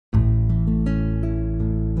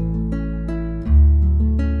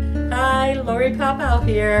Lorrie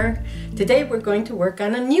here. Today we're going to work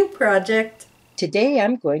on a new project. Today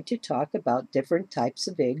I'm going to talk about different types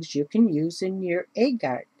of eggs you can use in your egg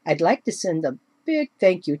art. I'd like to send a big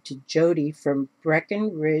thank you to Jody from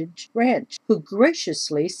Breckenridge Ranch, who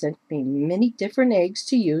graciously sent me many different eggs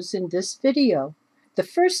to use in this video. The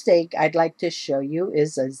first egg I'd like to show you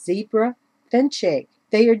is a zebra finch egg.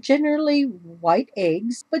 They are generally white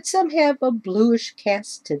eggs, but some have a bluish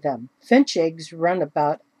cast to them. Finch eggs run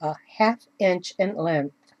about a ½ inch in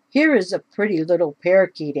length. Here is a pretty little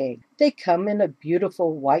parakeet egg. They come in a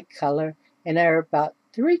beautiful white color and are about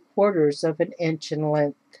 3/4 of an inch in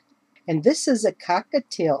length. And this is a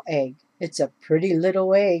cockatiel egg. It's a pretty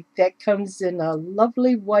little egg that comes in a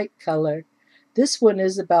lovely white color. This one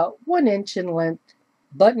is about 1 inch in length.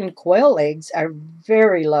 Button quail eggs are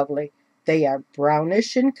very lovely. They are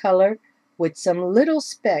brownish in color with some little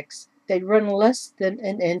specks. They run less than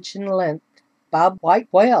 1 inch in length. Bobwhite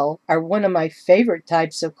quail are one of my favorite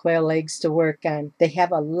types of quail eggs to work on. They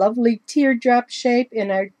have a lovely teardrop shape and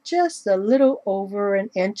are just a little over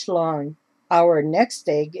 1 inch long. Our next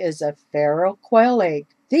egg is a pharoah quail egg.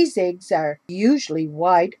 These eggs are usually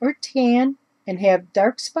white or tan and have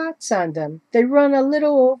dark spots on them. They run a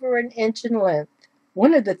little over 1 inch in length.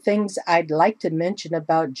 One of the things I'd like to mention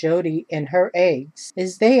about Jody and her eggs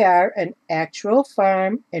is they are an actual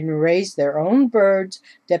farm and raise their own birds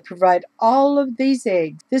that provide all of these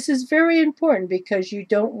eggs. This is very important because you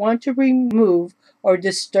don't want to remove or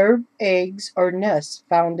disturb eggs or nests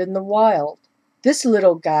found in the wild. This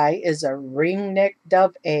little guy is a ringneck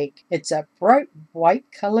dove egg. It's a bright white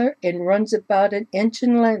color and runs about 1 inch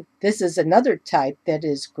in length. This is another type that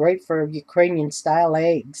is great for Ukrainian style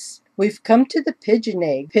eggs. We've come to the pigeon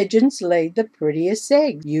egg. Pigeons lay the prettiest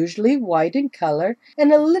eggs, usually white in color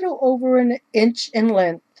and a little over 1 inch in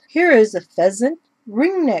length. Here is a pheasant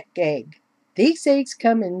ringneck egg. These eggs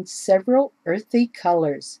come in several earthy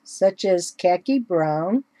colors, such as khaki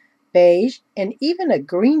brown, beige, and even a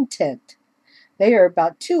green tint. They are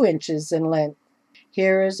about 2 inches in length.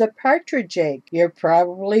 Here is a partridge egg. You're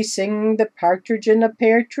probably singing the partridge in a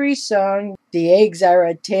pear tree song. The eggs are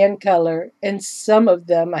a tan color, and some of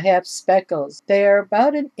them have speckles. They are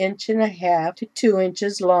about 1.5 inches to 2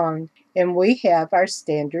 inches long, and we have our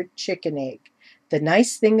standard chicken egg. The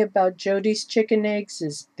nice thing about Jody's chicken eggs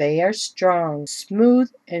is they are strong,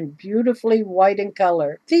 smooth, and beautifully white in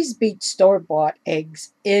color. These beat store-bought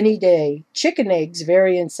eggs any day. Chicken eggs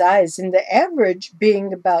vary in size, and the average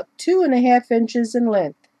being about 2.5 inches in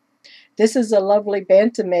length. This is a lovely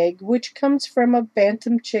bantam egg, which comes from a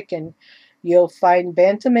bantam chicken. You'll find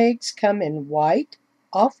bantam eggs come in white,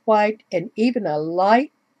 off-white, and even a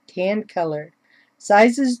light tan color.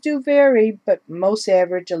 Sizes do vary, but most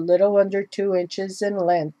average a little under 2 inches in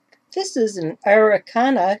length. This is an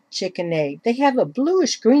araucana chicken egg. They have a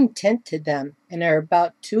bluish-green tint to them and are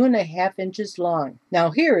about 2.5 inches long.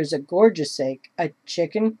 Now here is a gorgeous egg, a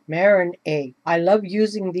chicken maran egg. I love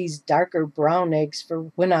using these darker brown eggs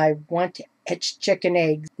for when I want to etch chicken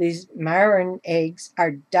eggs. These maran eggs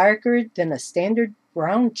are darker than a standard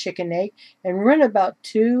brown chicken egg and run about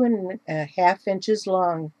 2.5 inches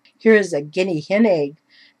long. Here is a guinea hen egg.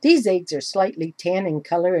 These eggs are slightly tan in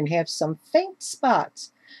color and have some faint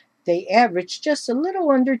spots. They average just a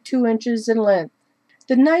little under 2 inches in length.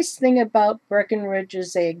 The nice thing about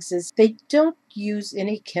Breckenridge's eggs is they don't use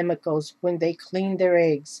any chemicals when they clean their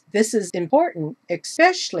eggs. This is important,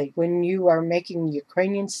 especially when you are making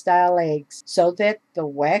Ukrainian-style eggs, so that the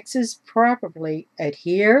waxes properly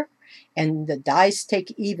adhere and the dyes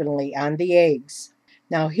take evenly on the eggs.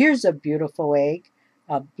 Now here's a beautiful egg.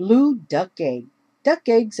 A blue duck egg. Duck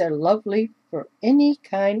eggs are lovely for any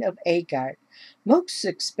kind of egg art, most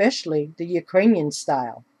especially the Ukrainian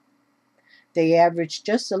style. They average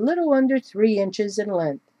just a little under 3 inches in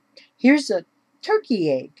length. Here's a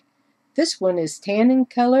turkey egg. This one is tan in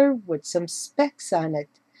color with some specks on it.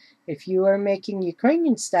 If you are making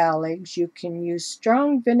Ukrainian style eggs, you can use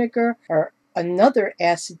strong vinegar or another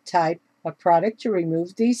acid type a product to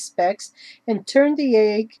remove these specks and turn the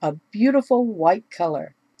egg a beautiful white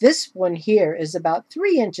color. This one here is about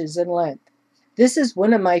 3 inches in length. This is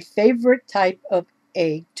one of my favorite type of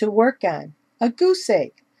egg to work on, a goose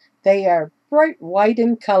egg. They are bright white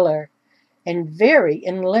in color and vary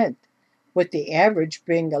in length, with the average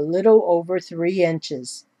being a little over 3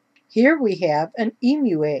 inches. Here we have an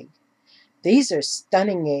emu egg. These are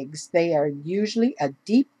stunning eggs. They are usually a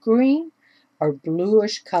deep green or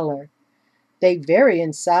bluish color. They vary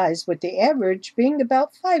in size, with the average being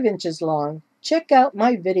about 5 inches long. Check out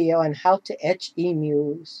my video on how to etch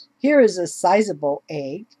emus. Here is a sizable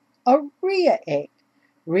egg, a Rhea egg.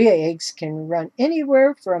 Rhea eggs can run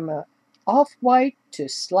anywhere from off-white to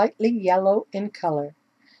slightly yellow in color.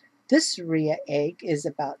 This Rhea egg is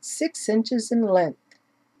about 6 inches in length.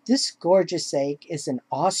 This gorgeous egg is an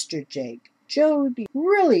ostrich egg. Jody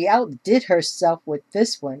really outdid herself with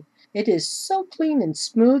this one. It is so clean and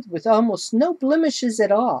smooth with almost no blemishes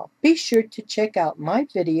at all. Be sure to check out my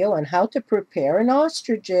video on how to prepare an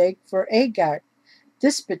ostrich egg for agar.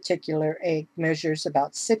 This particular egg measures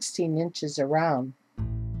about 16 inches around.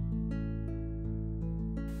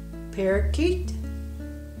 Parakeet,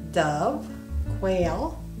 dove,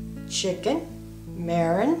 quail, chicken,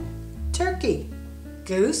 maran, turkey,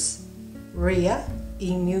 goose, Rhea,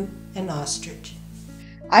 emu, and ostrich.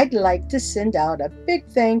 I'd like to send out a big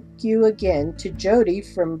thank you again to Jody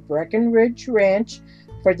from Breckenridge Ranch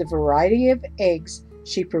for the variety of eggs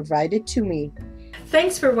she provided to me.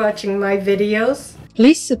 Thanks for watching my videos.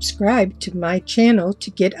 Please subscribe to my channel to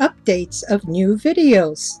get updates of new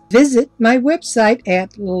videos. Visit my website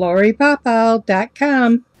at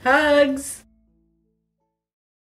lorriepawpaw.com. Hugs!